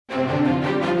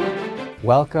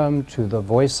Welcome to the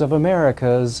Voice of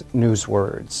America's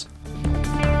Newswords.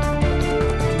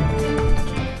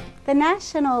 The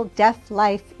National Deaf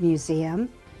Life Museum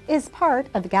is part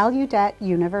of Gallaudet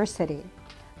University,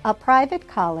 a private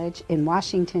college in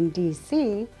Washington,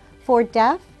 D.C. for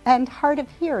deaf and hard of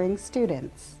hearing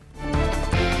students.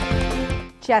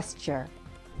 Gesture.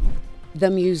 The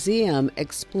museum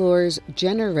explores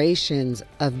generations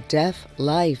of deaf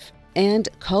life and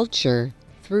culture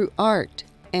through art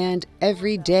and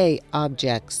everyday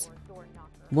objects.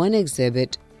 One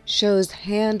exhibit shows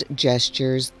hand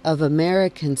gestures of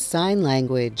American Sign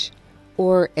Language,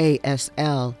 or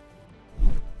ASL.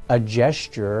 A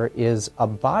gesture is a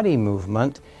body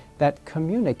movement that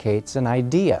communicates an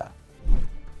idea.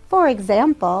 For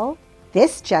example,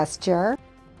 this gesture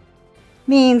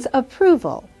means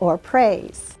approval or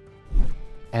praise.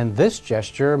 And this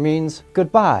gesture means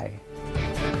goodbye.